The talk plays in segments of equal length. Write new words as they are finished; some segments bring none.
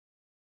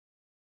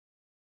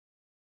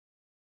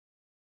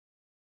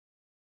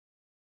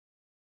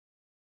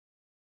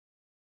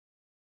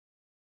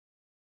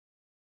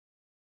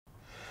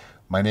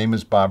My name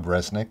is Bob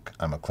Resnick.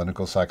 I'm a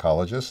clinical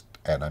psychologist,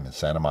 and I'm in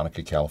Santa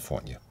Monica,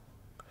 California.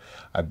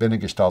 I've been a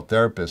Gestalt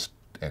therapist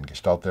and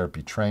Gestalt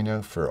therapy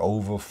trainer for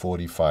over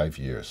 45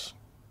 years.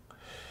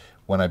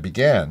 When I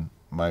began,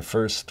 my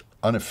first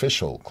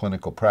unofficial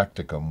clinical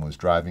practicum was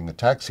driving a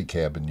taxi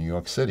cab in New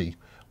York City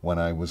when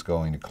I was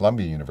going to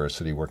Columbia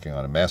University working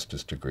on a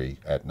master's degree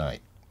at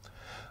night.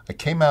 I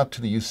came out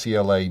to the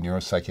UCLA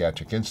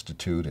Neuropsychiatric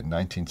Institute in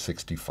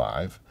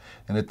 1965,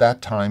 and at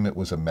that time it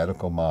was a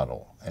medical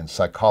model, and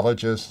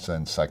psychologists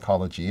and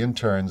psychology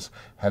interns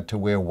had to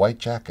wear white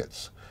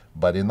jackets,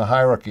 but in the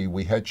hierarchy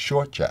we had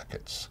short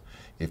jackets.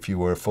 If you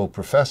were a full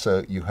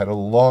professor, you had a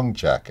long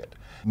jacket.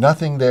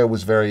 Nothing there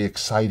was very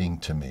exciting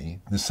to me.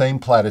 The same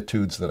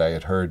platitudes that I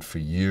had heard for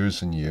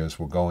years and years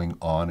were going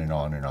on and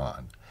on and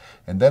on.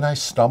 And then I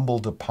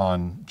stumbled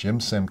upon Jim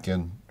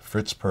Simkin,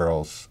 Fritz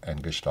Perls,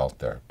 and Gestalt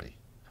therapy.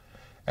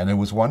 And it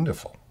was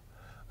wonderful.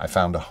 I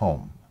found a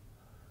home.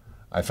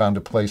 I found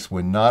a place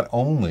where not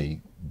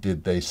only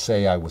did they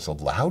say I was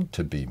allowed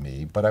to be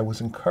me, but I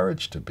was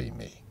encouraged to be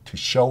me, to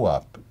show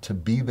up, to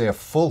be there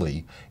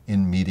fully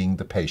in meeting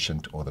the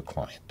patient or the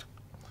client.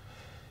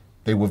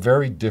 They were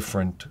very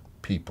different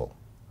people.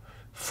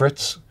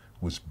 Fritz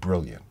was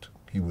brilliant.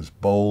 He was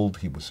bold.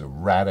 He was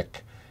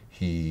erratic.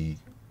 He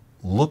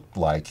looked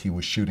like he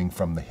was shooting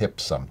from the hip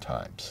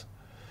sometimes.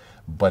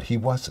 But he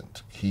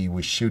wasn't. He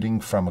was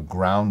shooting from a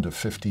ground of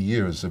 50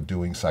 years of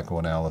doing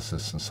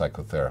psychoanalysis and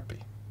psychotherapy.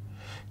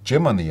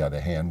 Jim, on the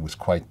other hand, was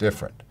quite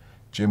different.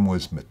 Jim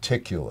was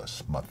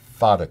meticulous,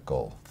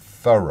 methodical,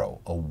 thorough,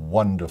 a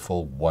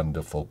wonderful,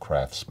 wonderful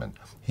craftsman.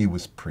 He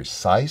was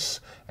precise,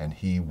 and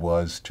he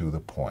was to the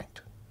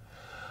point.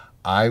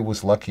 I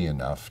was lucky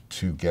enough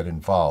to get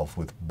involved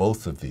with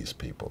both of these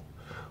people,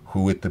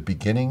 who at the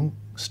beginning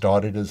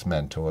started as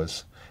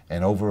mentors,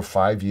 and over a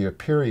 5-year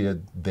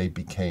period, they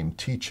became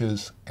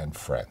teachers and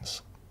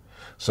friends.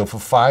 So for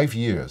 5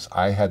 years,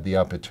 I had the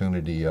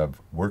opportunity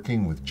of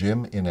working with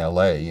Jim in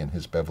LA in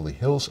his Beverly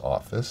Hills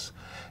office,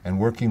 and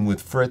working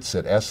with Fritz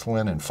at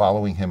Esalen and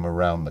following him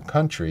around the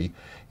country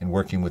and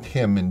working with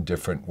him in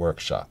different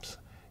workshops.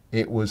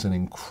 It was an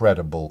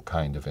incredible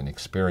kind of an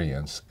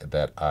experience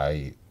that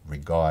I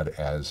regard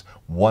as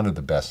one of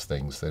the best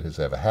things that has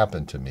ever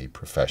happened to me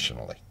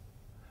professionally.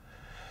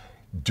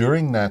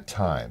 During that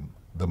time,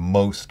 the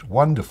most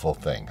wonderful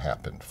thing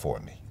happened for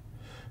me.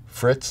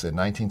 Fritz, in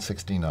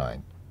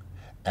 1969,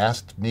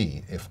 asked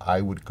me if I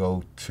would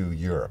go to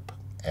Europe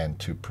and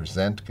to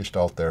present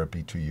Gestalt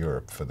therapy to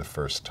Europe for the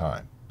first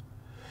time.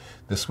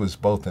 This was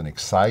both an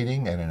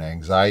exciting and an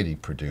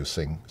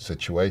anxiety-producing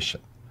situation.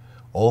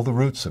 All the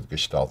roots of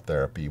Gestalt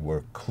therapy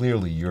were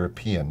clearly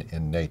European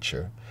in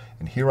nature,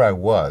 and here I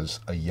was,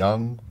 a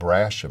young,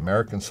 brash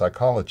American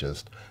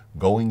psychologist,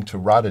 going to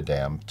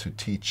Rotterdam to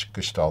teach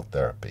Gestalt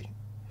therapy.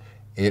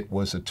 It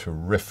was a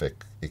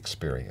terrific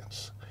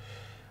experience.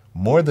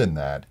 More than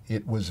that,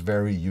 it was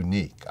very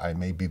unique. I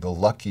may be the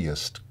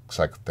luckiest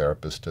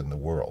psychotherapist in the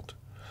world.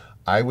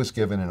 I was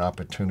given an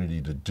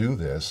opportunity to do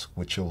this,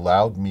 which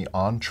allowed me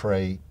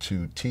entree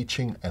to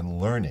teaching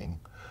and learning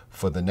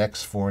for the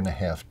next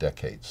 4.5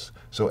 decades.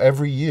 So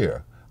every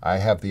year, I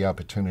have the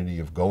opportunity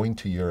of going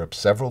to Europe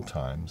several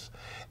times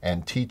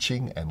and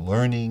teaching and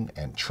learning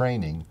and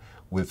training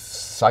with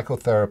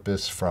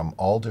psychotherapists from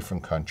all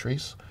different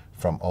countries,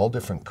 from all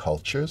different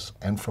cultures,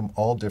 and from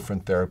all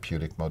different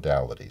therapeutic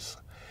modalities.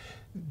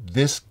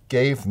 This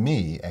gave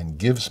me and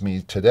gives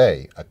me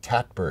today a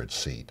catbird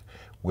seat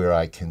where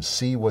I can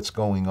see what's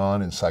going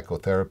on in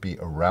psychotherapy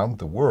around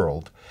the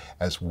world,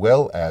 as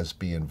well as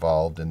be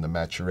involved in the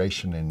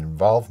maturation and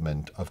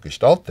involvement of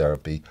Gestalt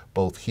therapy,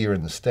 both here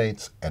in the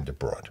States and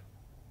abroad.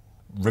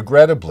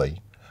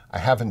 Regrettably, I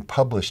haven't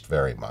published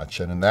very much,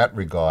 and in that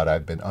regard,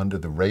 I've been under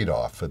the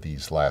radar for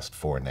these last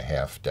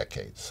 4.5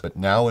 decades. But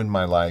now in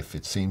my life,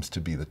 it seems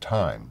to be the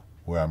time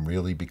where I'm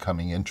really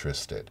becoming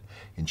interested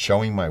in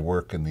showing my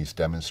work in these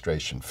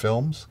demonstration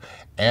films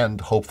and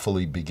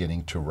hopefully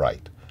beginning to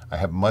write. I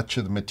have much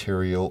of the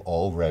material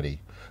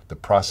already. The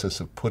process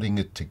of putting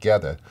it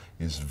together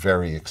is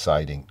very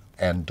exciting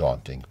and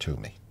daunting to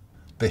me.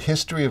 The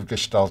history of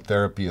Gestalt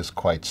therapy is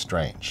quite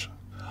strange.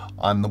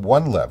 On the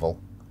one level,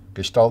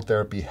 Gestalt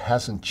therapy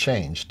hasn't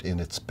changed in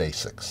its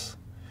basics.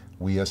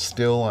 We are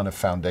still on a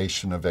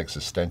foundation of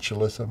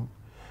existentialism.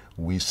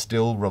 We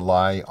still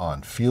rely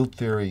on field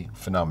theory,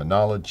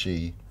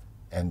 phenomenology,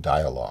 and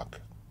dialogue.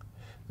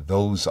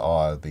 Those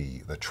are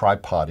the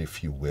tripod,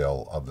 if you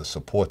will, of the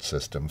support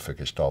system for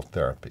Gestalt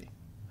therapy.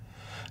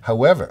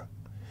 However,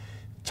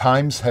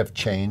 times have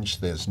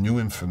changed, there's new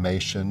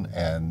information,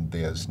 and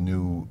there's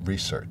new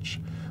research.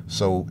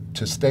 So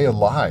to stay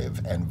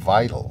alive and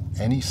vital,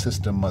 any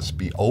system must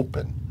be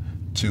open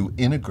to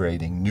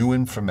integrating new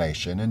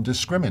information and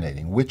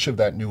discriminating which of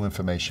that new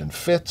information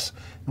fits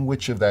and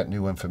which of that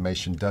new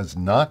information does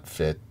not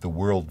fit the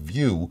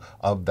worldview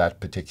of that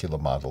particular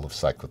model of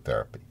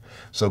psychotherapy.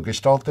 So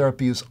Gestalt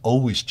therapy is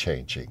always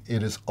changing.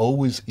 It is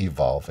always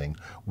evolving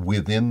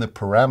within the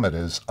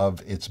parameters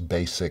of its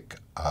basic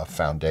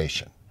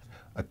foundation.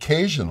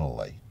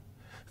 Occasionally,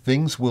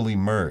 things will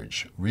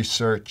emerge,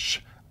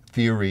 research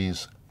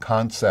theories,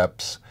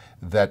 concepts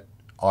that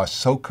are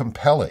so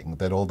compelling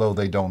that although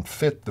they don't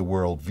fit the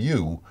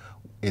worldview,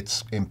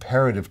 it's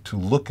imperative to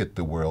look at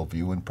the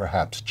worldview and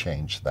perhaps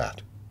change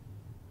that.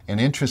 An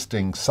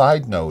interesting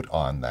side note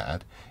on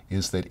that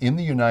is that in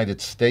the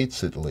United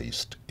States, at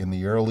least, in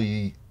the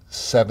early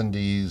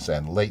 70s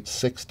and late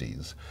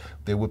 60s,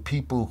 there were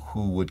people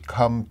who would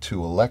come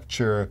to a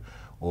lecture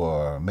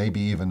or maybe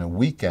even a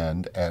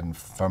weekend, and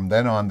from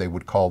then on they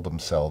would call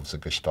themselves a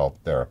Gestalt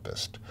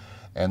therapist.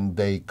 And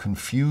they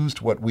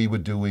confused what we were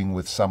doing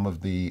with some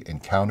of the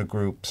encounter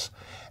groups,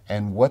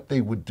 and what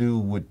they would do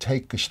would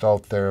take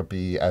Gestalt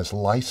therapy as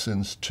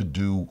license to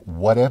do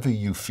whatever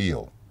you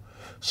feel.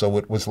 So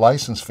it was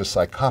licensed for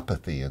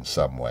psychopathy in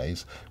some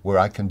ways, where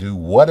I can do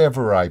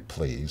whatever I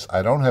please.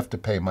 I don't have to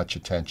pay much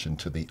attention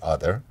to the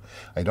other.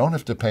 I don't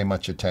have to pay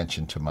much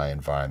attention to my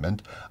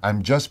environment.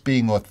 I'm just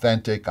being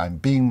authentic. I'm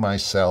being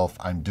myself.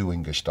 I'm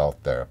doing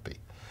Gestalt therapy.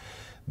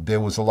 There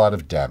was a lot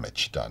of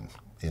damage done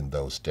in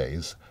those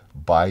days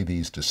by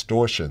these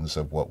distortions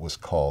of what was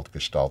called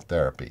Gestalt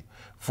therapy.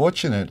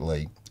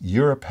 Fortunately,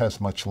 Europe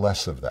has much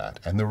less of that,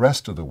 and the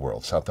rest of the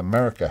world, South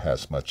America,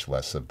 has much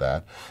less of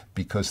that,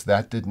 because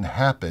that didn't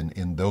happen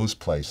in those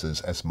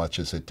places as much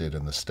as it did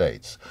in the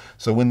States.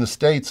 So in the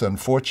States,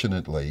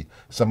 unfortunately,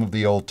 some of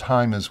the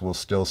old-timers will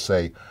still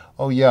say,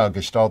 oh yeah,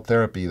 Gestalt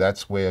therapy,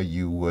 that's where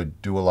you would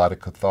do a lot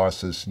of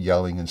catharsis,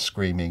 yelling and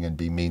screaming and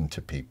be mean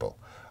to people.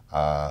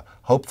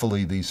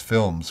 Hopefully these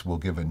films will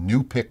give a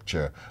new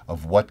picture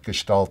of what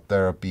Gestalt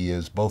therapy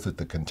is, both at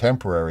the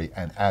contemporary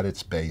and at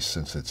its base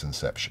since its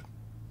inception.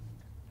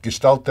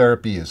 Gestalt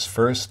therapy is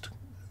first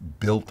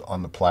built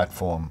on the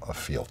platform of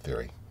field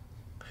theory.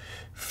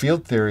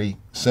 Field theory,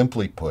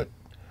 simply put,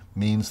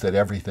 means that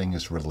everything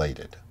is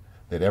related,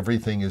 that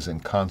everything is in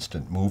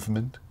constant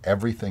movement,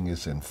 everything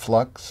is in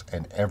flux,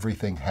 and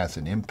everything has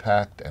an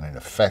impact and an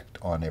effect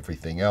on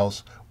everything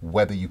else,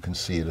 whether you can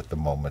see it at the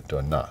moment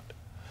or not.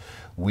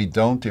 We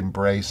don't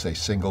embrace a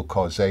single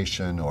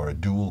causation or a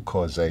dual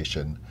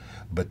causation,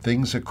 but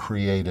things are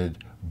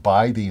created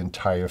by the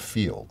entire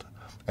field.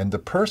 And the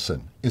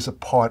person is a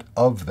part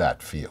of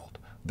that field.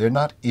 They're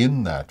not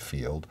in that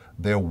field.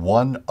 They're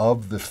one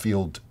of the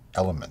field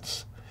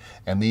elements.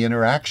 And the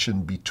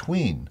interaction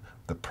between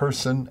the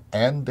person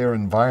and their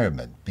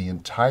environment, the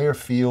entire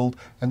field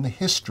and the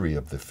history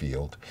of the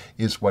field,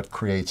 is what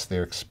creates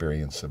their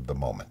experience of the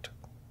moment.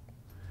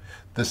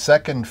 The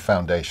second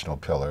foundational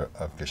pillar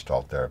of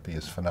Gestalt therapy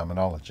is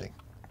phenomenology.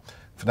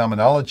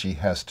 Phenomenology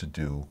has to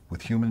do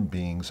with human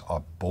beings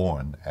are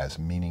born as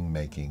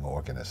meaning-making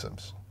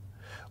organisms.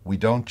 We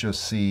don't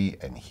just see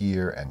and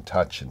hear and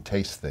touch and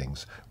taste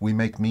things, we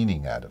make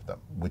meaning out of them,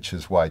 which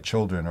is why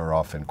children are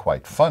often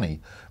quite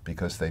funny,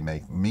 because they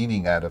make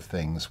meaning out of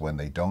things when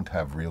they don't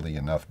have really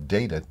enough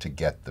data to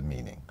get the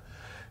meaning.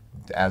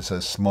 As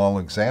a small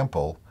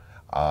example,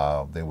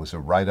 there was a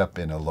write-up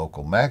in a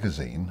local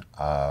magazine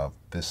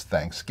this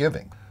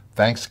Thanksgiving.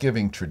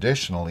 Thanksgiving,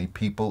 traditionally,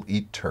 people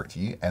eat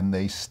turkey, and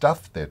they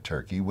stuff their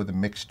turkey with a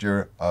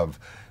mixture of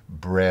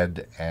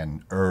bread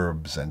and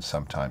herbs and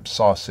sometimes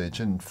sausage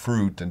and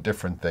fruit and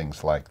different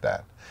things like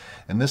that.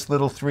 And this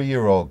little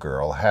 3-year-old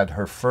girl had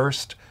her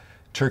first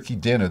turkey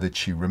dinner that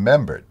she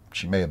remembered.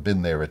 She may have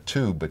been there at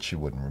 2, but she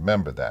wouldn't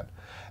remember that.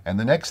 And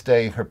the next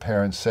day, her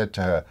parents said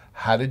to her,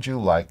 "How did you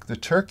like the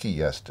turkey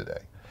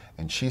yesterday?"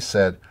 And she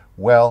said,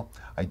 "Well,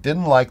 I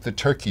didn't like the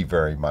turkey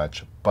very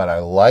much, but I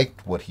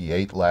liked what he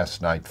ate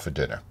last night for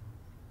dinner."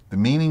 The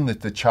meaning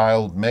that the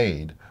child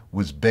made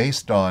was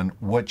based on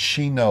what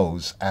she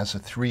knows as a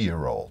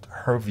 3-year-old,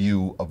 her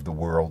view of the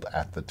world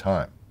at the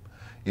time.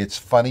 It's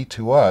funny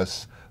to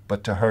us,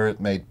 but to her it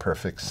made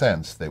perfect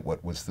sense that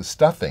what was the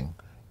stuffing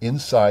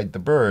inside the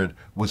bird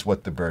was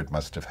what the bird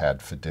must have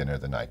had for dinner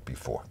the night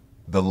before.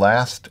 The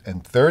last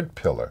and third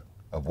pillar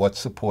of what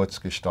supports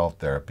Gestalt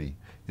therapy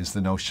is the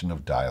notion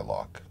of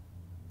dialogue.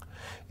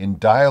 In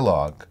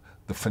dialogue,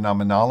 the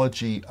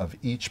phenomenology of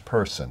each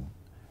person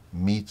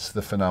meets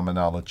the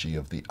phenomenology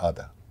of the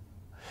other.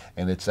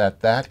 And it's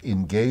at that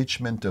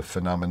engagement of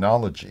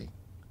phenomenology,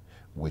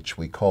 which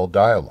we call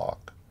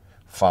dialogue,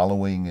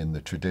 following in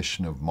the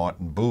tradition of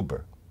Martin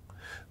Buber.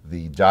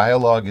 The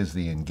dialogue is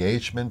the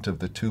engagement of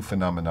the two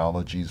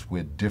phenomenologies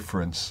where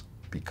difference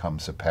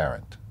becomes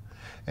apparent,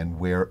 and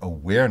where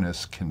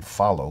awareness can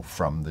follow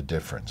from the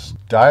difference.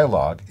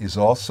 Dialogue is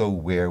also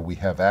where we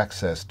have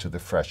access to the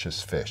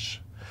freshest fish.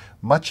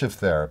 Much of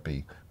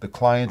therapy, the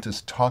client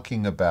is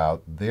talking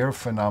about their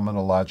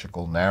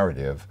phenomenological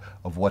narrative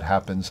of what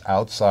happens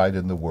outside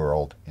in the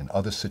world, in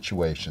other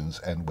situations,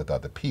 and with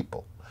other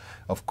people.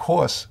 Of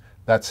course,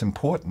 that's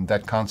important.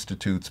 That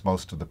constitutes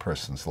most of the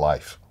person's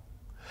life.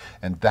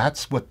 And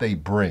that's what they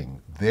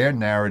bring, their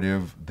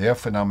narrative, their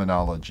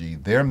phenomenology,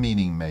 their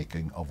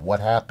meaning-making of what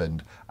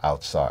happened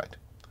outside.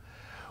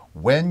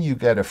 When you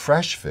get a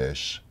fresh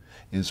fish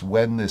is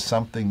when there's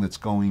something that's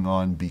going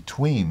on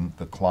between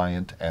the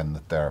client and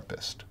the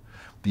therapist.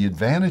 The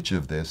advantage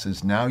of this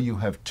is now you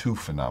have two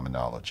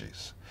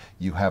phenomenologies.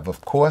 You have,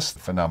 of course, the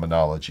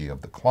phenomenology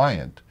of the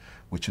client,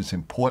 which is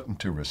important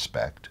to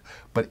respect,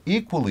 but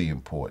equally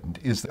important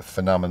is the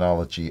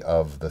phenomenology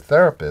of the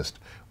therapist,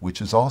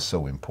 which is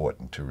also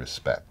important to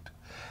respect.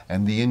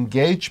 And the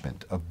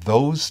engagement of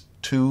those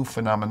two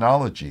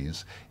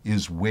phenomenologies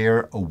is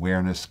where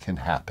awareness can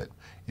happen,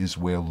 is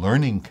where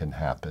learning can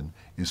happen,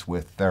 is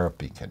where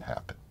therapy can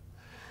happen.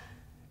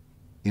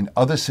 In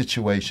other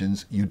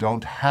situations, you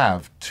don't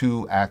have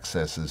two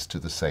accesses to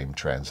the same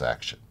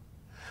transaction.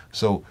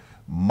 So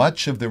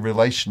much of the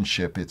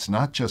relationship, it's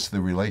not just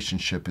the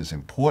relationship is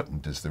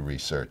important, as the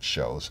research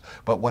shows,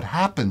 but what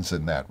happens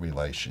in that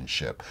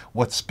relationship,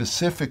 what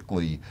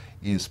specifically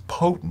is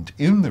potent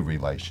in the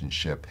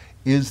relationship,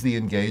 is the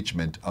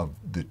engagement of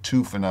the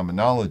two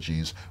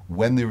phenomenologies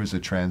when there is a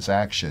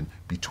transaction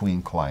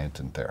between client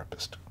and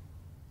therapist.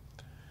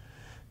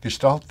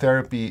 Gestalt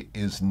therapy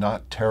is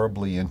not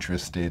terribly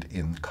interested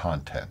in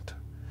content.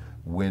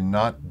 We're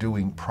not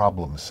doing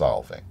problem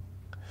solving.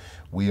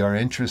 We are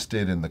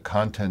interested in the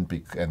content,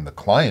 and the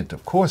client,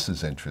 of course,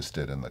 is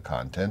interested in the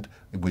content,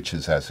 which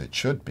is as it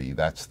should be.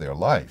 That's their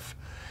life.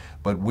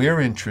 But we're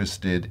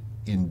interested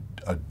in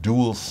a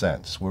dual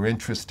sense. We're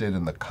interested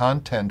in the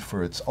content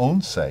for its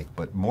own sake,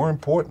 but more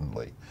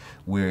importantly,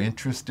 we're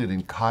interested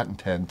in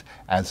content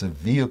as a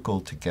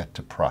vehicle to get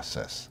to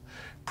process.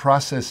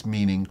 Process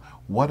meaning,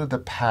 what are the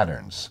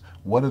patterns,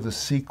 what are the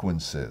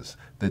sequences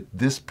that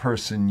this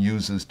person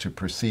uses to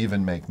perceive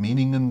and make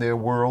meaning in their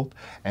world,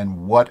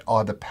 and what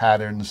are the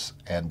patterns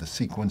and the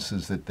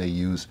sequences that they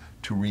use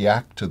to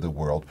react to the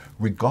world,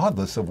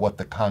 regardless of what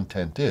the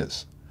content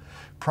is.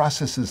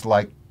 Process is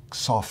like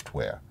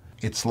software.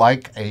 It's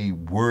like a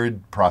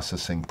word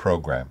processing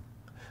program.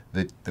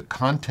 The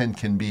content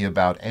can be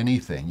about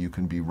anything. You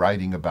can be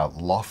writing about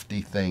lofty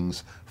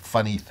things,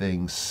 funny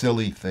things,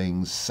 silly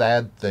things,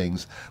 sad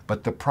things,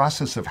 but the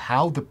process of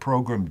how the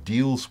program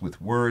deals with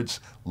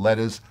words,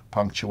 letters,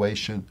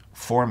 punctuation,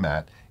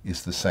 format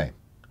is the same.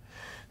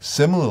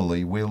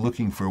 Similarly, we're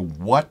looking for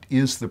what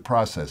is the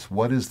process,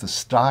 what is the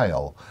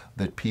style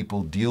that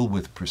people deal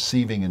with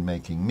perceiving and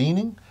making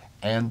meaning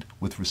and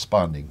with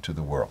responding to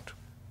the world.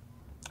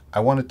 I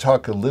want to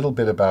talk a little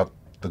bit about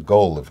the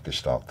goal of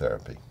Gestalt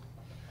therapy.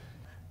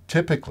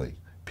 Typically,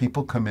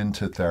 people come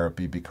into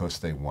therapy because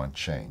they want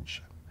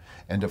change.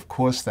 And of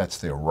course, that's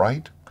their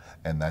right,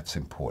 and that's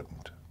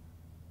important.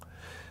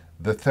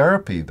 The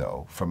therapy,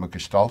 though, from a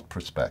Gestalt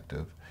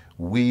perspective,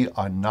 we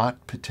are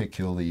not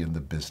particularly in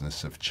the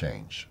business of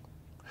change.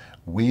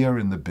 We are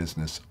in the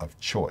business of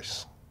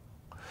choice.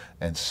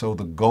 And so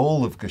the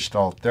goal of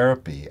Gestalt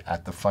therapy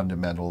at the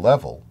fundamental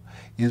level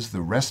is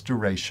the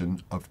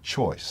restoration of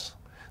choice.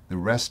 The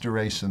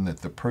restoration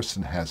that the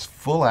person has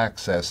full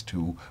access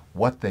to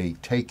what they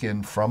take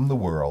in from the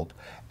world,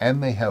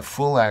 and they have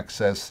full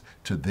access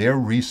to their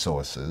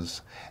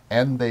resources,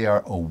 and they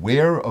are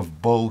aware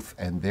of both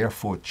and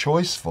therefore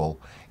choiceful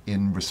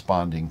in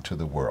responding to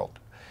the world.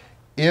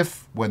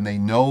 If, when they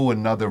know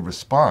another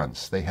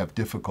response, they have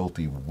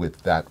difficulty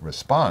with that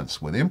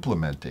response, with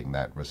implementing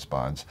that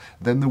response,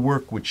 then the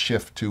work would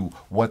shift to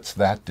what's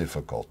that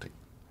difficulty?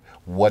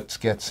 What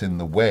gets in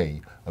the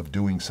way of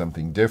doing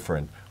something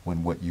different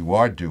when what you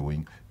are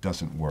doing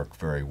doesn't work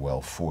very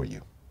well for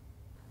you?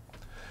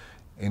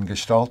 In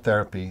Gestalt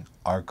therapy,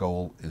 our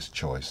goal is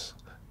choice.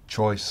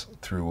 Choice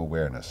through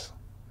awareness.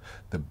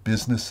 The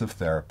business of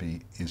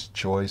therapy is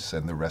choice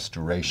and the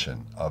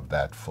restoration of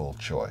that full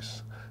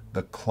choice.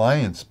 The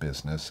client's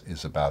business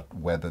is about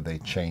whether they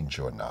change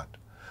or not.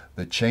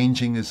 The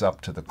changing is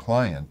up to the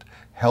client.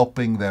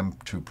 Helping them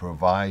to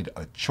provide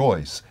a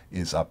choice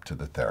is up to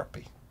the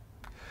therapy.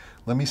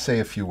 Let me say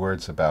a few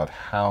words about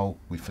how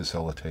we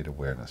facilitate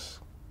awareness.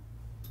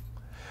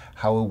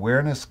 How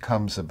awareness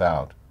comes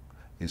about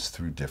is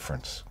through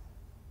difference.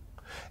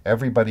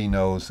 Everybody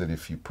knows that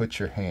if you put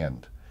your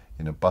hand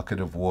in a bucket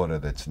of water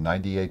that's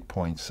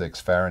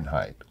 98.6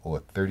 Fahrenheit or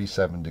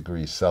 37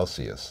 degrees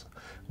Celsius,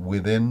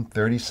 within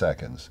 30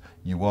 seconds,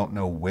 you won't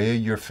know where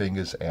your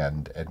fingers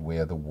end and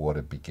where the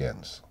water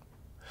begins.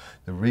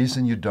 The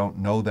reason you don't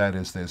know that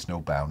is there's no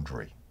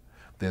boundary.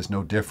 There's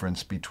no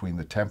difference between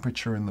the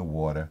temperature in the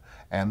water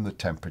and the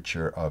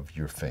temperature of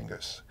your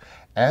fingers.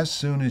 As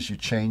soon as you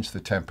change the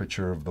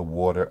temperature of the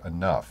water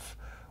enough,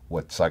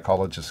 what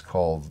psychologists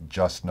call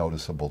just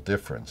noticeable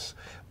difference,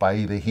 by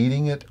either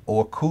heating it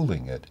or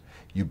cooling it,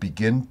 you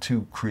begin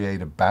to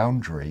create a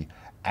boundary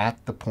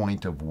at the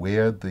point of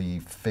where the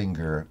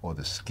finger or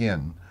the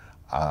skin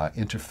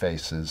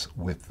interfaces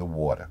with the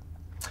water.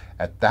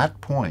 At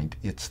that point,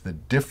 it's the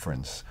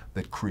difference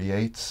that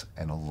creates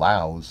and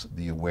allows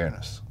the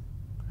awareness.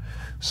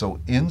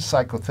 So in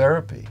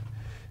psychotherapy,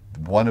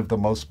 one of the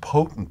most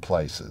potent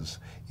places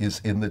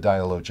is in the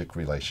dialogic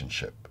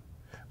relationship,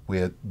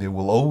 where there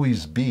will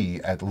always be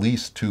at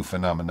least two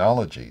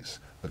phenomenologies,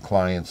 the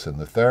clients and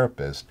the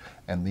therapist,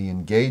 and the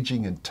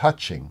engaging and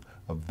touching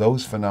of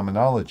those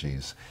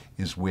phenomenologies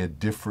is where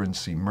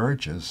difference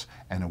emerges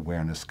and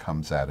awareness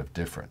comes out of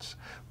difference.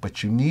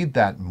 But you need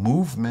that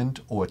movement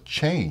or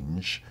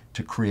change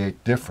to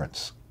create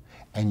difference,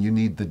 and you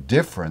need the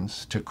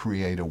difference to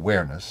create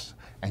awareness,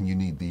 and you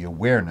need the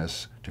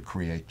awareness to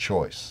create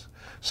choice.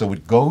 So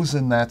it goes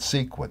in that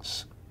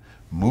sequence.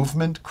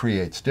 Movement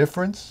creates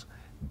difference.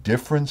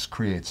 Difference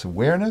creates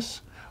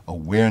awareness.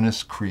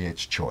 Awareness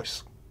creates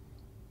choice.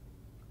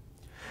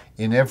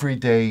 In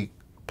everyday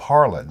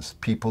parlance,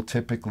 people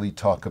typically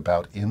talk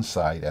about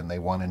insight and they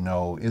want to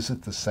know, is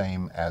it the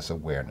same as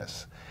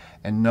awareness?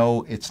 And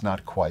no, it's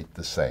not quite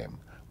the same.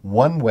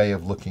 One way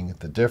of looking at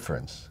the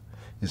difference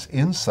is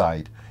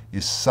insight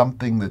is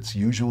something that's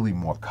usually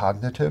more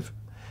cognitive,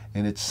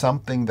 and it's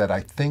something that I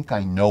think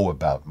I know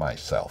about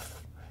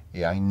myself.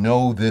 Yeah, I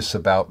know this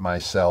about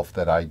myself,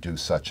 that I do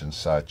such and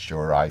such,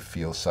 or I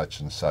feel such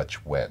and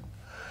such when.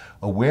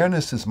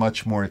 Awareness is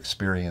much more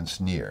experience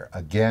near.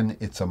 Again,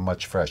 it's a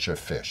much fresher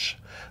fish.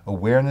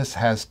 Awareness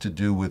has to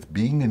do with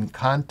being in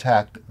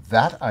contact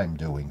that I'm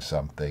doing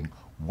something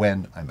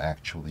when I'm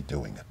actually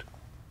doing it.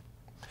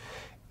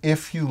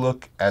 If you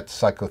look at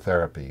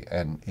psychotherapy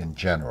and in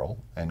general,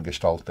 and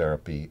Gestalt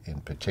therapy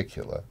in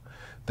particular,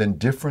 then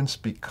difference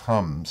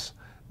becomes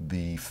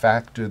the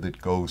factor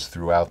that goes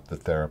throughout the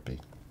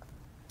therapy.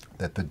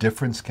 That the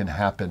difference can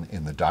happen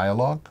in the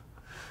dialogue,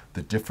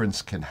 the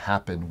difference can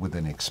happen with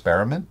an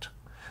experiment,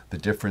 the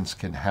difference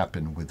can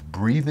happen with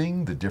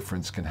breathing, the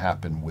difference can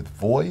happen with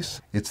voice.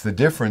 It's the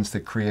difference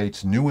that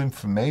creates new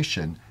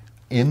information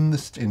in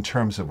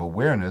terms of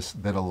awareness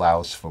that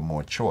allows for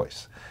more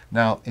choice.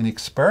 Now, an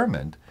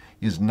experiment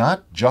is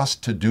not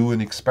just to do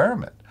an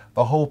experiment.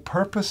 The whole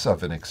purpose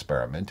of an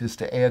experiment is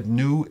to add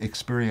new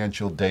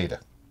experiential data.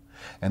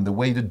 And the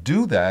way to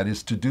do that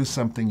is to do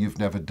something you've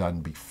never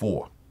done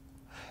before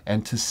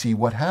and to see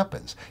what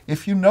happens.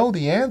 If you know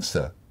the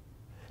answer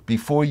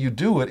before you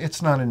do it,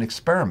 it's not an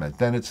experiment,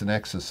 then it's an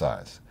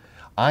exercise.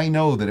 I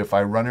know that if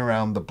I run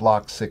around the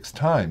block 6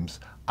 times,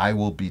 I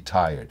will be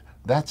tired.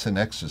 That's an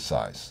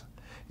exercise.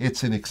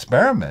 It's an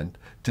experiment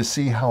to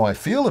see how I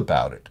feel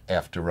about it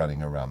after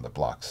running around the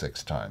block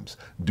 6 times.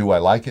 Do I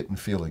like it and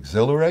feel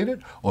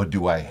exhilarated, or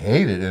do I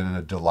hate it and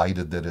am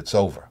delighted that it's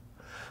over?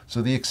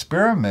 So the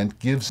experiment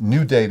gives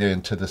new data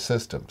into the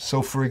system.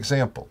 So for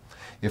example,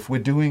 if we're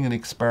doing an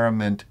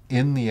experiment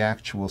in the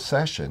actual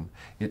session,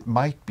 it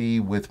might be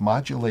with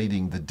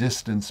modulating the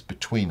distance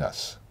between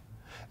us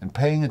and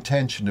paying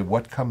attention to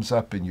what comes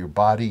up in your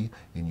body,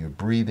 in your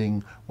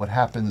breathing, what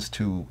happens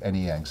to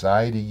any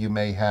anxiety you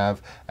may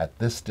have at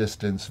this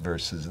distance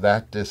versus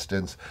that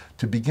distance,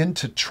 to begin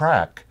to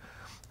track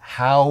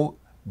how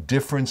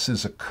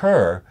differences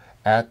occur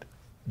at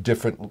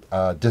different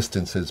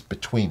distances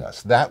between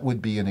us. That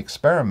would be an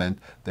experiment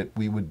that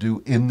we would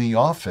do in the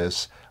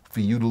office for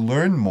you to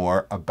learn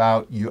more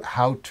about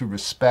how to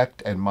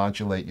respect and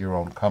modulate your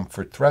own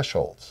comfort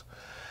thresholds.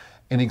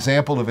 An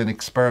example of an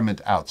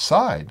experiment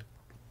outside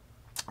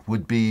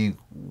would be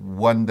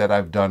one that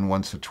I've done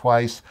once or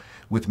twice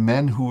with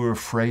men who are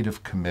afraid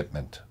of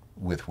commitment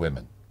with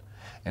women.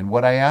 And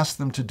what I ask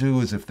them to do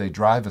is, if they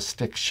drive a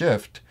stick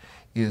shift,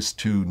 is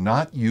to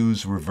not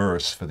use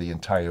reverse for the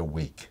entire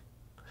week.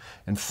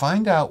 And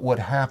find out what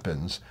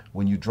happens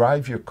when you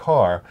drive your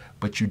car,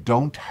 but you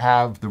don't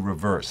have the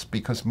reverse,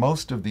 because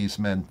most of these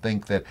men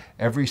think that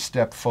every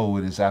step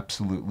forward is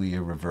absolutely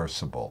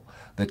irreversible,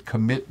 that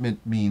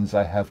commitment means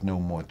I have no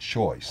more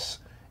choice.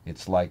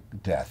 It's like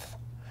death.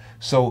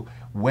 So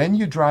when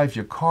you drive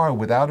your car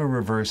without a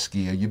reverse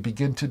gear, you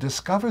begin to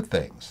discover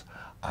things.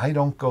 I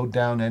don't go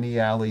down any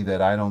alley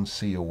that I don't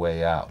see a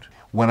way out.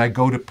 When I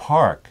go to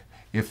park,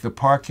 if the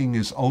parking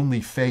is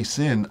only face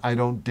in, I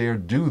don't dare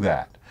do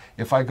that.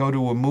 If I go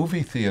to a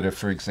movie theater,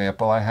 for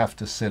example, I have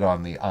to sit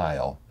on the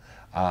aisle.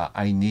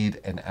 I need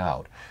an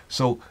out.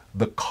 So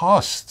the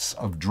costs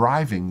of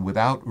driving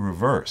without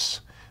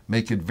reverse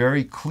make it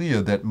very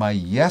clear that my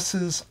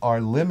yeses are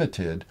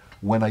limited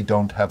when I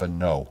don't have a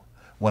no.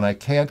 When I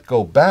can't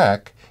go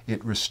back,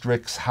 it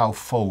restricts how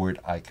forward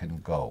I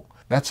can go.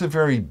 That's a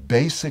very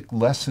basic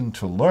lesson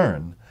to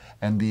learn,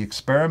 and the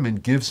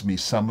experiment gives me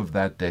some of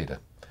that data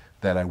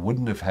that I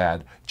wouldn't have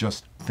had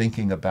just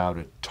thinking about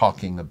it,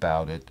 talking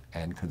about it,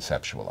 and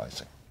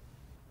conceptualizing.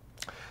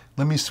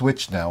 Let me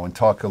switch now and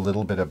talk a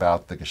little bit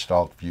about the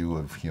Gestalt view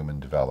of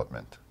human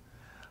development.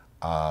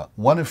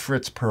 One of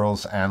Fritz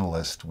Perls'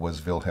 analysts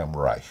was Wilhelm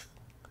Reich.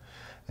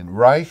 And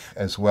Reich,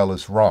 as well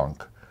as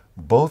Rank,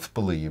 both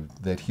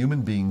believed that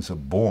human beings are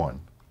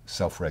born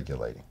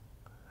self-regulating,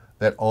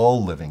 that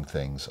all living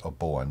things are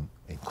born,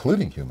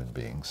 including human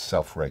beings,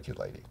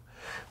 self-regulating,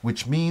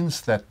 which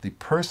means that the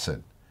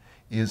person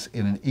is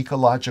in an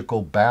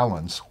ecological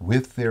balance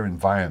with their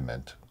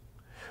environment,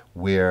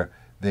 where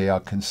they are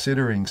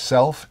considering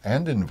self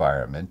and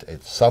environment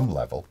at some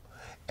level,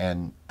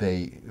 and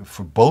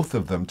for both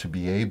of them to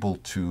be able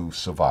to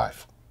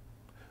survive.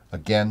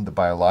 Again, the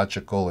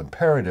biological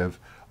imperative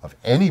of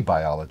any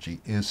biology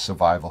is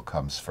survival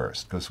comes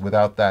first, because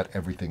without that,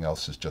 everything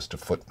else is just a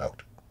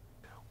footnote.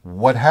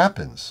 What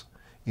happens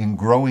in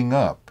growing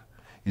up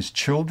is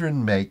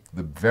children make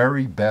the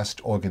very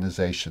best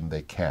organization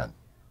they can.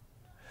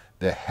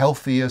 The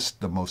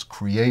healthiest, the most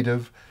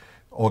creative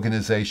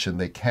organization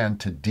they can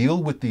to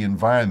deal with the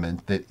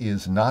environment that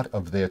is not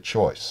of their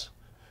choice.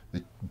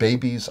 The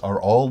babies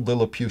are all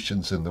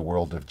Lilliputians in the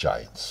world of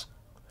giants.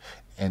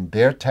 and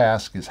their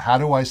task is, how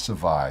do I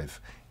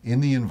survive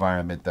in the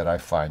environment that I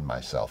find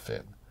myself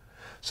in?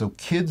 So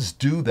kids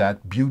do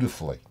that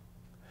beautifully.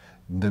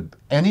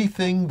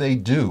 Anything they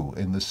do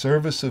in the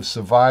service of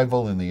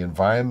survival in the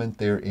environment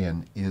they're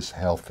in is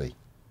healthy.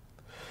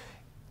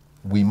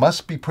 We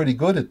must be pretty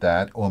good at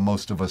that, or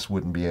most of us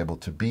wouldn't be able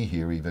to be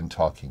here even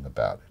talking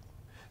about it.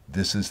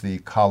 This is the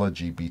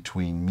ecology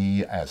between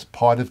me as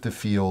part of the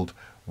field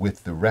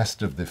with the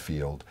rest of the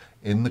field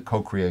in the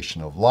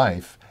co-creation of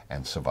life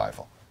and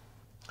survival.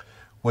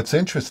 What's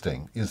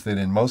interesting is that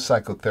in most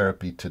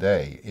psychotherapy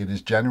today, it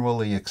is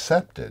generally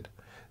accepted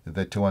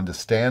that to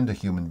understand a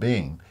human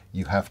being,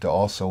 you have to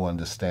also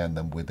understand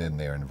them within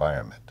their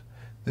environment.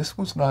 This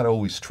was not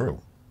always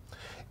true.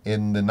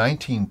 In the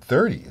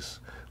 1930s,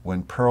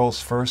 when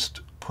Pearls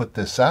first put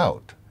this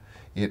out,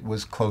 it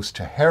was close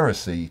to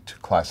heresy to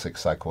classic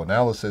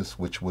psychoanalysis,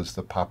 which was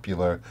the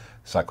popular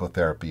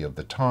psychotherapy of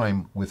the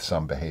time, with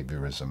some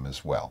behaviorism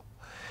as well.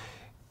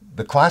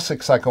 The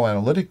classic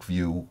psychoanalytic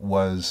view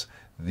was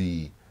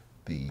the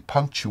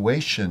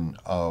punctuation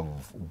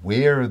of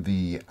where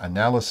the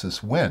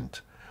analysis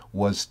went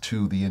was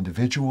to the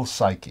individual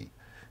psyche,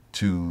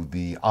 to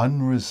the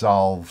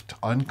unresolved,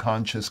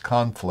 unconscious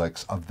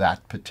conflicts of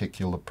that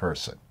particular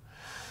person.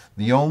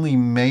 The only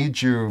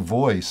major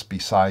voice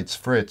besides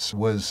Fritz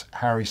was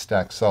Harry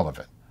Stack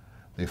Sullivan,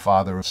 the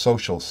father of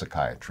social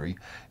psychiatry,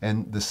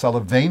 and the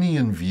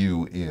Sullivanian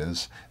view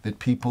is that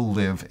people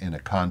live in a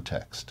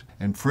context.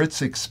 And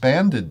Fritz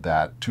expanded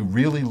that to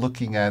really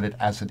looking at it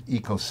as an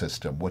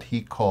ecosystem, what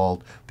he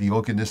called the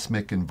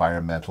organismic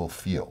environmental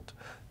field.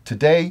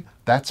 Today,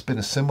 that's been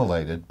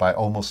assimilated by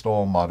almost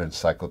all modern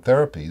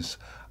psychotherapies,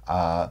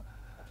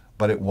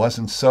 but it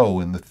wasn't so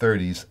in the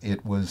 30s.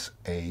 It was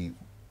a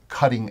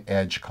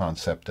cutting-edge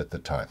concept at the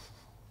time.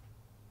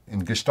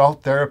 In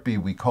Gestalt therapy,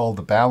 we call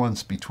the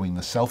balance between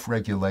the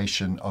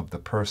self-regulation of the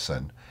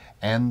person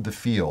and the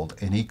field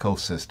an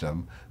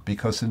ecosystem,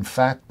 because in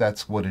fact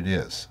that's what it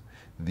is.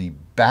 The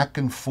back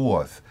and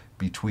forth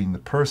between the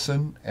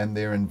person and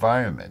their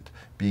environment,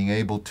 being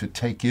able to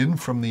take in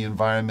from the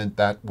environment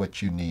that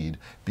what you need,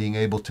 being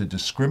able to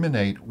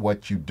discriminate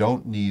what you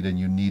don't need and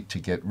you need to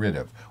get rid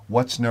of,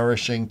 what's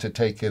nourishing to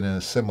take in and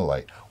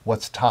assimilate,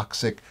 what's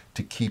toxic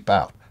to keep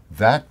out.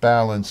 That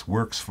balance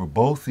works for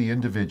both the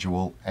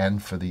individual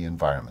and for the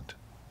environment.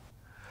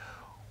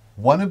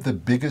 One of the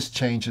biggest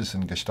changes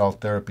in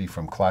Gestalt therapy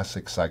from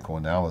classic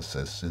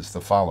psychoanalysis is the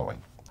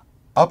following.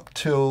 Up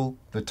till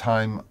the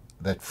time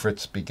that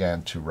Fritz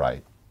began to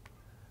write,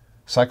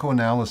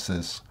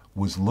 psychoanalysis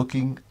was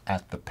looking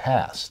at the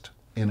past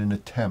in an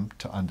attempt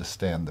to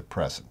understand the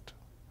present.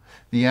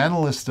 The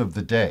analysts of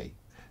the day,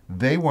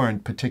 they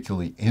weren't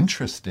particularly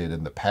interested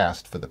in the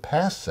past for the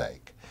past's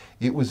sake.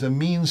 It was a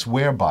means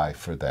whereby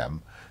for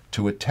them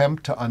to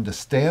attempt to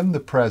understand the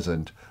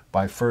present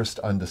by first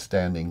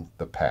understanding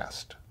the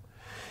past.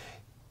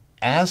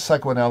 As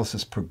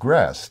psychoanalysis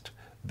progressed,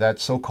 that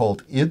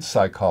so-called id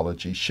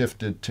psychology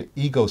shifted to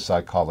ego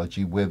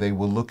psychology, where they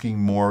were looking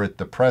more at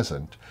the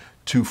present,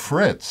 to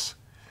Fritz,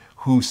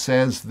 who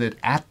says that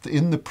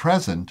in the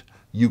present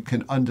you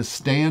can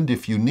understand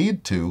if you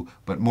need to,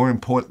 but more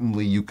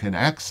importantly, you can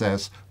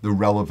access the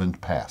relevant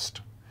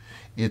past.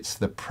 It's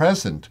the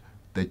present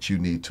that you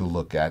need to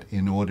look at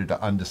in order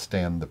to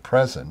understand the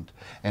present,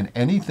 and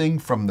anything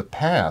from the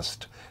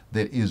past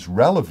that is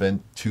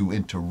relevant to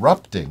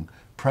interrupting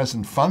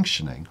present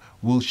functioning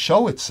will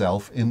show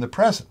itself in the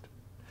present.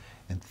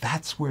 And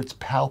that's where it's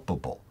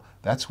palpable.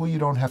 That's where you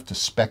don't have to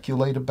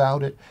speculate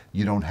about it.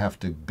 You don't have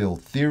to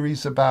build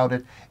theories about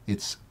it.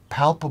 It's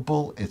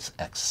palpable, it's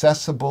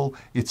accessible,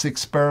 it's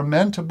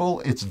experimentable,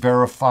 it's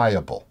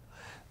verifiable.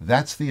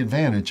 That's the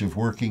advantage of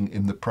working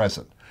in the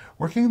present.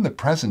 Working in the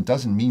present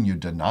doesn't mean you're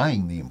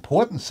denying the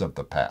importance of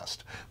the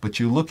past, but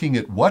you're looking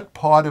at what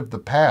part of the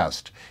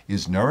past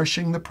is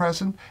nourishing the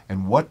present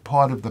and what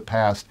part of the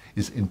past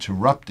is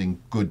interrupting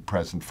good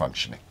present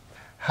functioning.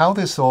 How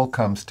this all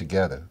comes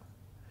together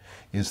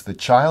is the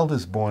child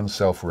is born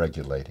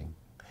self-regulating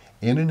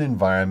in an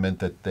environment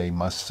that they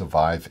must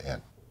survive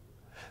in.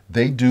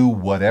 They do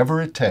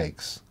whatever it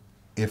takes,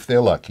 if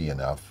they're lucky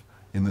enough,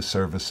 in the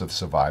service of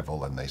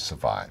survival, and they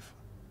survive.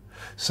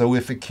 So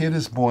if a kid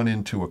is born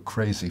into a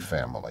crazy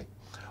family,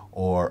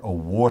 or a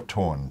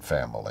war-torn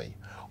family,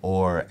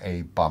 or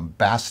a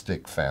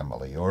bombastic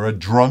family, or a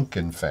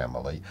drunken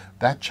family,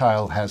 that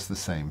child has the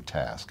same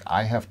task.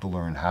 I have to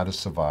learn how to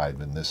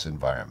survive in this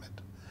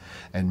environment.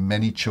 And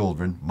many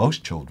children,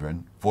 most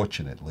children,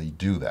 fortunately,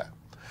 do that.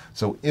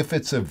 So if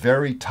it's a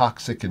very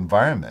toxic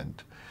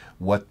environment,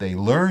 what they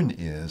learn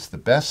is the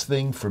best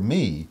thing for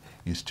me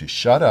is to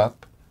shut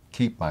up,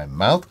 keep my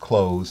mouth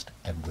closed,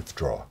 and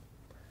withdraw.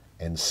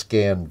 And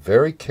scan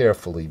very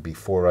carefully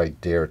before I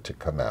dare to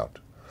come out.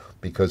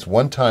 Because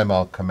one time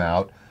I'll come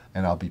out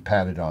and I'll be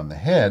patted on the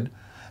head,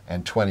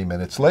 and 20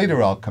 minutes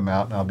later I'll come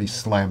out and I'll be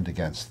slammed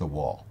against the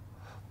wall.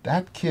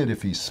 That kid,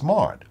 if he's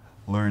smart,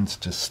 learns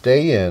to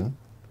stay in,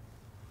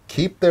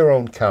 keep their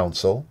own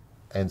counsel,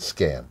 and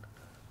scan.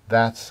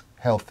 That's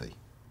healthy.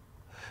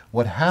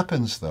 What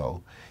happens,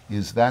 though,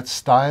 is that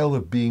style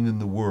of being in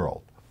the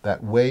world,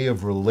 that way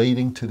of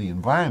relating to the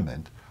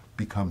environment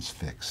becomes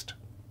fixed.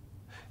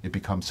 It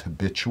becomes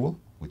habitual,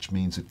 which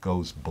means it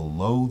goes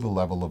below the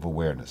level of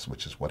awareness,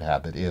 which is what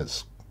habit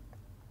is.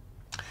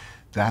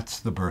 That's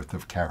the birth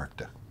of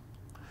character.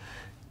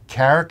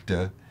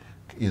 Character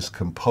is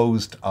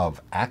composed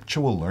of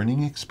actual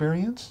learning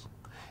experience.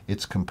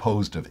 It's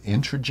composed of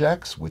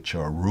introjects, which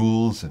are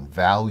rules and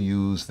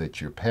values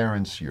that your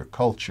parents, your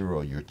culture,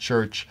 or your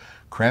church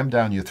cram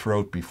down your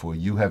throat before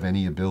you have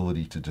any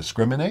ability to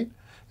discriminate.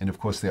 And of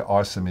course, there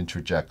are some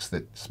introjects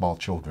that small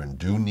children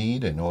do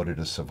need in order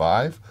to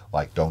survive,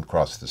 like don't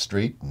cross the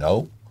street,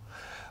 no.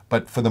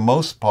 But for the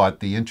most part,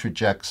 the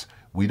introjects,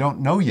 we don't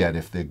know yet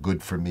if they're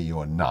good for me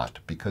or not,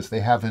 because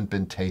they haven't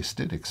been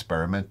tasted,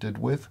 experimented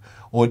with,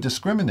 or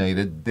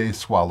discriminated. They're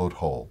swallowed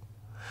whole.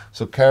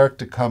 So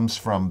character comes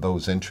from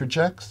those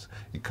introjects.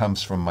 It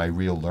comes from my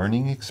real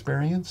learning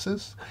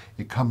experiences.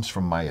 It comes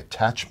from my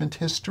attachment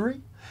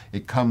history.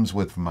 It comes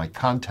with my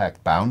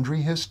contact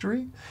boundary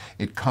history.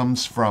 It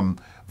comes from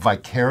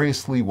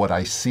vicariously what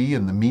I see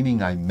and the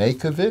meaning I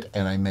make of it,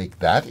 and I make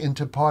that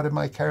into part of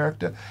my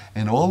character.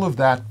 And all of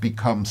that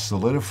becomes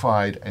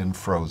solidified and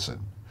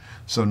frozen.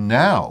 So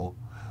now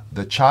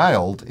the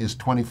child is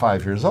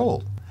 25 years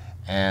old,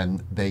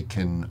 and they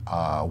can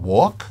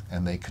walk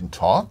and they can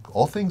talk,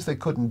 all things they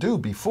couldn't do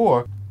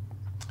before.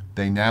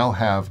 They now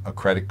have a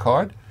credit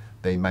card.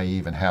 They may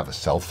even have a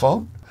cell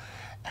phone.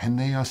 And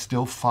they are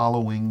still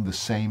following the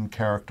same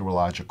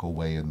characterological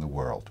way in the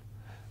world.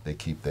 They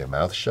keep their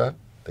mouth shut,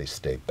 they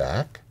stay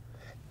back,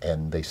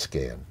 and they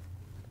scan.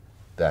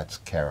 That's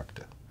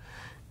character.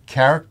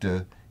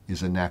 Character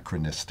is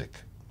anachronistic.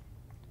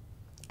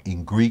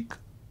 In Greek,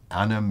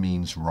 ana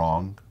means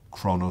wrong,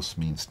 chronos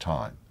means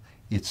time.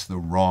 It's the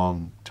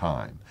wrong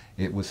time.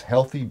 It was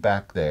healthy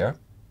back there.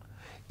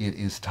 It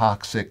is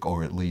toxic,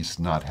 or at least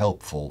not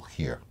helpful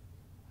here.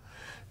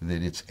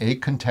 That it's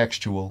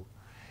acontextual,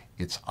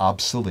 it's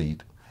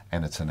obsolete,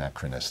 and it's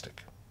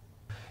anachronistic.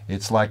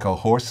 It's like a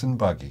horse and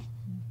buggy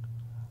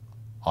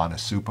on a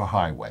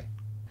superhighway.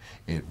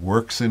 It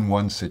works in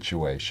one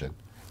situation.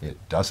 It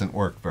doesn't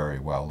work very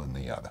well in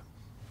the other.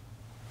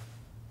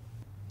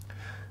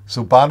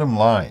 So bottom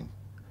line,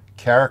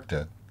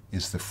 character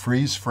is the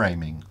freeze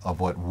framing of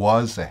what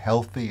was a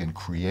healthy and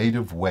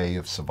creative way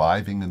of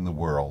surviving in the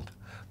world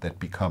that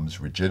becomes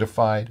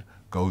rigidified,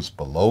 goes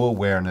below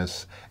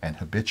awareness, and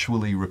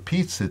habitually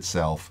repeats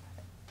itself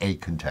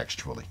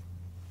acontextually.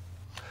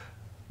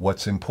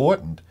 What's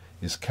important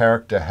is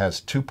character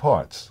has two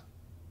parts.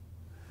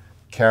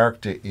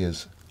 Character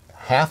is,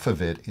 half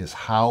of it is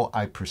how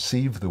I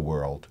perceive the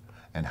world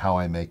and how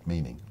I make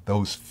meaning.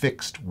 Those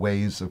fixed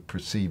ways of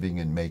perceiving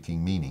and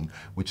making meaning,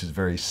 which is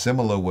very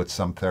similar what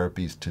some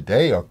therapies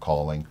today are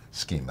calling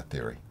schema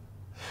theory.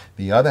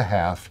 The other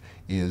half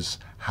is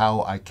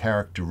how I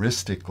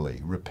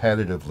characteristically,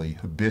 repetitively,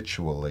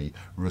 habitually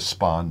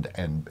respond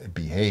and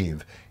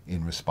behave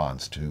in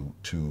response to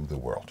the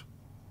world.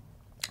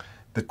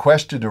 The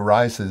question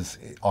arises,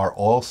 are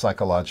all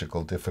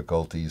psychological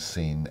difficulties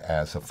seen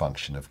as a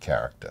function of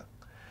character?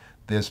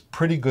 There's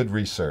pretty good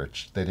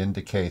research that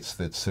indicates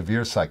that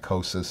severe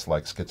psychosis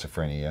like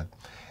schizophrenia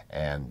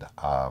and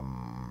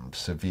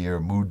severe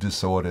mood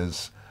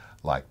disorders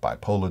like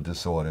bipolar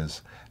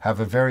disorders have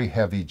a very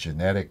heavy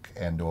genetic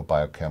and or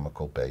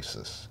biochemical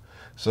basis.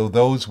 So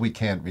those we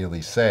can't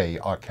really say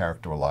are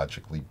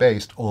characterologically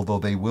based, although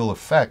they will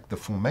affect the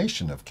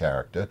formation of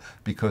character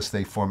because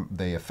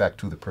they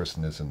affect who the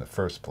person is in the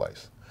first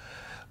place.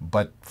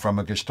 But from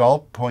a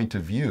Gestalt point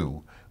of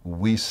view,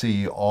 we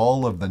see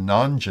all of the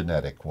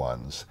non-genetic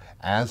ones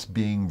as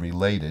being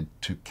related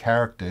to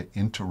character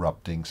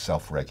interrupting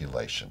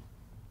self-regulation.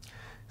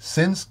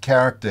 Since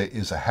character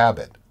is a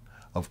habit,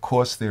 of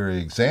course there are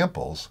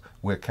examples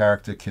where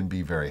character can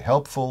be very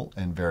helpful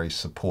and very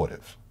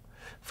supportive.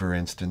 For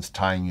instance,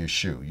 tying your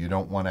shoe. You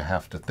don't want to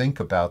have to think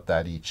about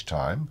that each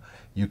time.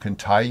 You can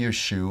tie your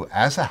shoe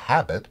as a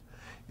habit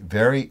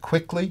very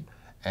quickly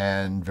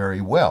and very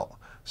well.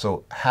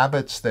 So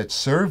habits that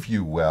serve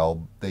you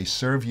well, they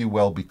serve you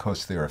well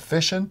because they're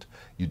efficient.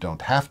 You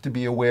don't have to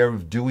be aware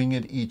of doing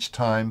it each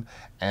time,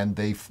 and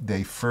they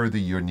further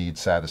your need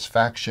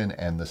satisfaction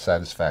and the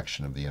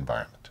satisfaction of the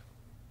environment.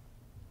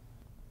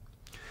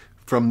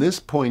 From this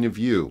point of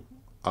view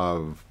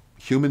of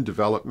human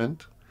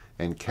development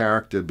and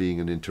character being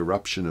an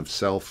interruption of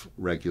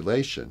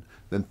self-regulation,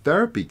 then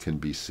therapy can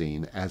be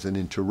seen as an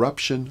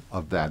interruption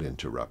of that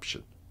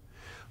interruption.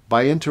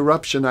 By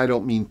interruption, I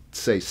don't mean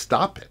say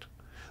stop it,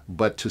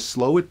 but to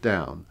slow it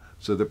down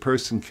so the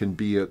person can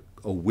be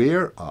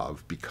aware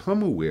of,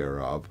 become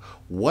aware of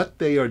what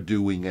they are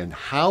doing and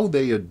how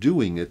they are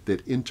doing it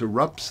that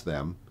interrupts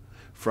them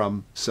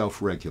from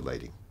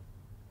self-regulating.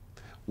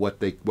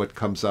 What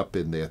comes up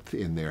in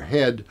their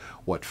head,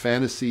 what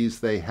fantasies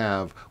they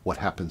have, what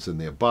happens in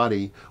their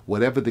body,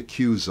 whatever the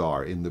cues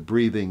are in the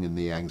breathing and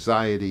the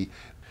anxiety.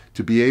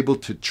 To be able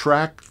to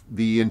track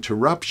the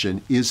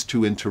interruption is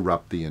to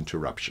interrupt the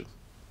interruption.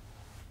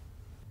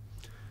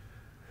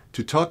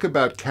 To talk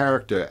about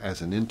character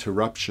as an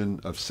interruption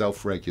of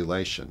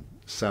self-regulation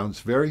sounds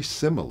very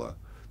similar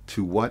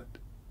to what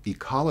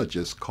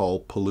ecologists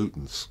call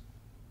pollutants.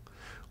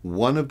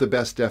 One of the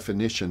best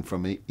definitions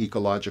from an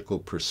ecological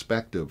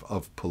perspective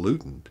of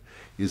pollutant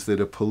is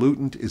that a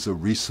pollutant is a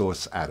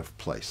resource out of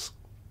place.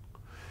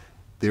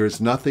 There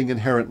is nothing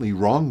inherently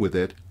wrong with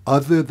it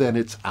other than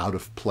it's out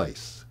of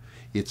place.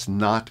 It's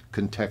not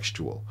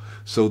contextual.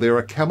 So there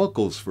are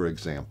chemicals, for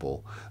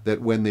example,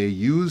 that when they're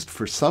used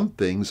for some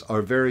things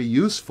are very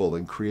useful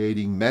in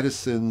creating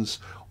medicines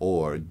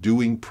or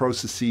doing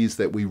processes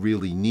that we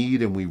really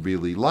need and we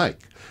really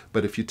like.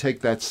 But if you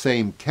take that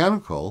same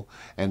chemical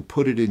and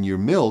put it in your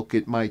milk,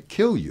 it might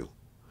kill you.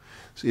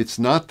 It's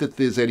not that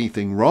there's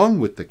anything wrong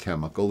with the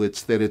chemical,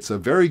 it's that it's a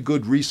very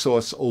good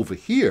resource over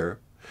here,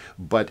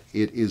 but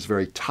it is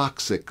very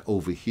toxic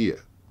over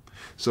here.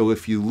 So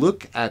if you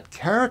look at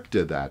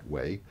character that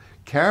way,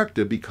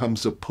 character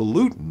becomes a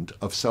pollutant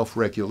of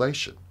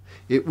self-regulation.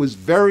 It was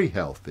very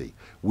healthy.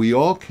 We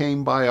all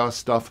came by our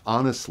stuff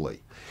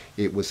honestly.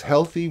 It was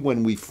healthy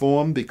when we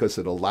formed because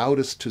it allowed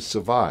us to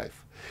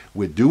survive.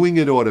 We're doing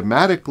it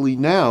automatically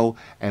now,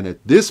 and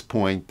at this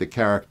point, the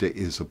character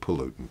is a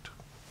pollutant.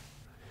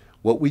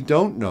 What we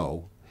don't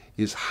know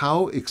is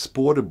how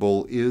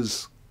exportable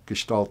is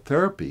Gestalt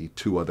therapy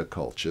to other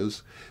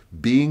cultures,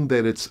 being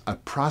that it's a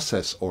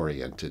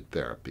process-oriented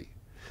therapy,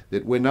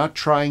 that we're not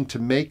trying to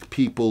make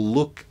people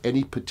look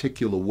any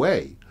particular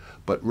way,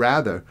 but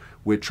rather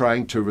we're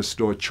trying to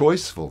restore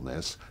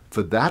choicefulness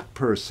for that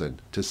person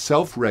to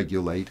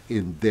self-regulate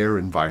in their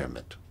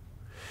environment.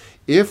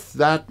 If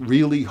that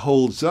really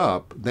holds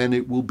up, then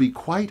it will be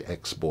quite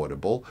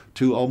exportable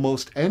to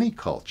almost any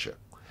culture.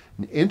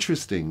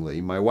 Interestingly,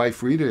 my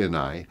wife Rita and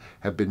I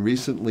have been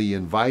recently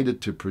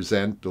invited to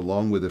present,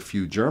 along with a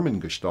few German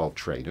Gestalt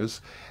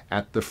trainers,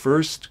 at the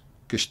first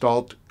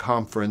Gestalt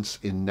conference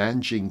in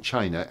Nanjing,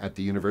 China, at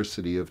the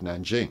University of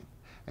Nanjing.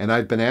 And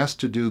I've been asked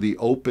to do the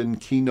open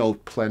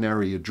keynote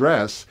plenary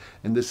address,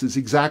 and this is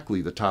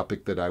exactly the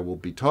topic that I will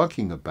be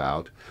talking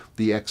about,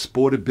 the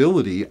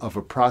exportability of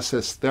a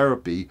process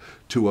therapy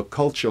to a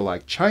culture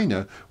like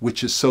China,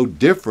 which is so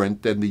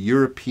different than the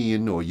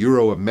European or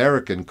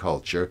Euro-American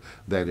culture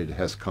that it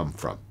has come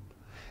from.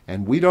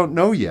 And we don't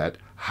know yet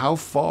how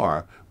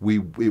far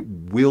it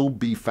will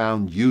be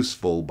found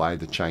useful by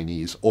the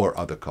Chinese or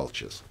other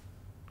cultures.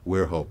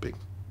 We're hoping.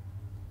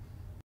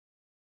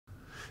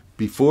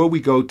 Before we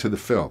go to the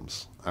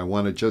films, I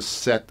want to just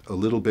set a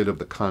little bit of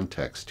the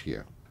context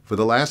here. For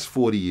the last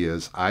 40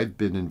 years, I've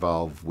been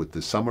involved with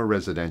the summer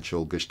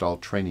residential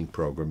Gestalt training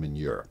program in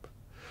Europe.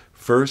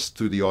 First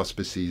through the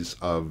auspices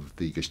of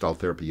the Gestalt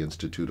Therapy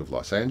Institute of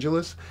Los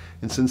Angeles,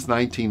 and since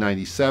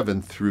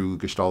 1997 through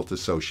Gestalt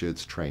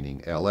Associates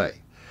Training LA.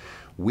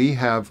 We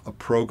have a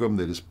program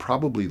that is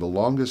probably the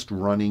longest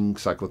running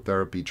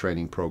psychotherapy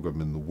training program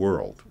in the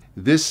world.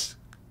 This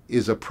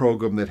is a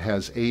program that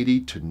has 80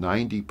 to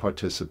 90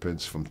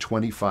 participants from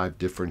 25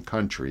 different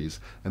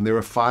countries, and there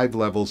are 5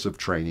 levels of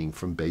training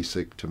from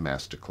basic to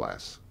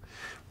masterclass.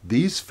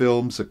 These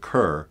films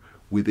occur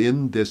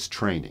within this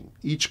training.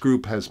 Each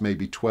group has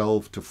maybe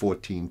 12 to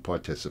 14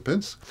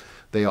 participants.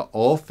 They are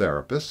all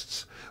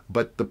therapists,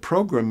 but the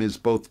program is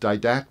both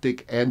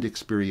didactic and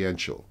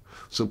experiential.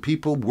 So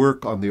people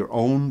work on their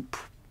own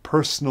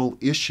personal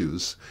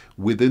issues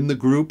within the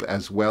group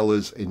as well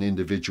as in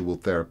individual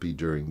therapy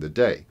during the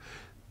day.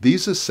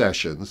 These are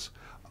sessions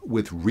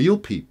with real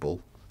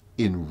people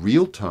in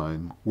real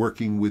time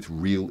working with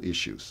real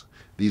issues.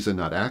 These are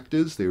not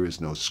actors, there is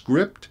no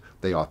script,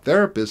 they are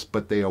therapists,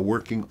 but they are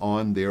working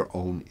on their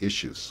own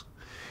issues.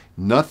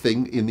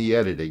 Nothing in the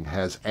editing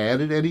has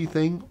added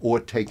anything or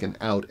taken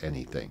out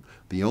anything.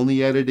 The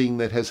only editing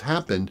that has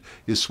happened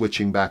is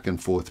switching back and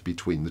forth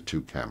between the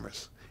 2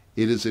 cameras.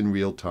 It is in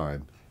real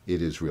time,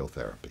 it is real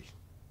therapy.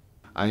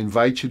 I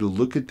invite you to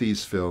look at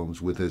these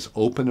films with as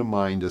open a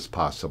mind as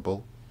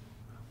possible,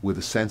 with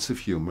a sense of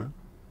humor,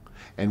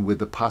 and with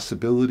the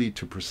possibility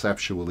to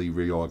perceptually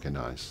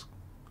reorganize.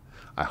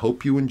 I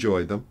hope you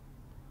enjoy them,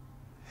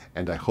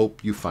 and I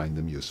hope you find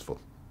them useful.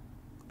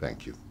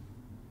 Thank you.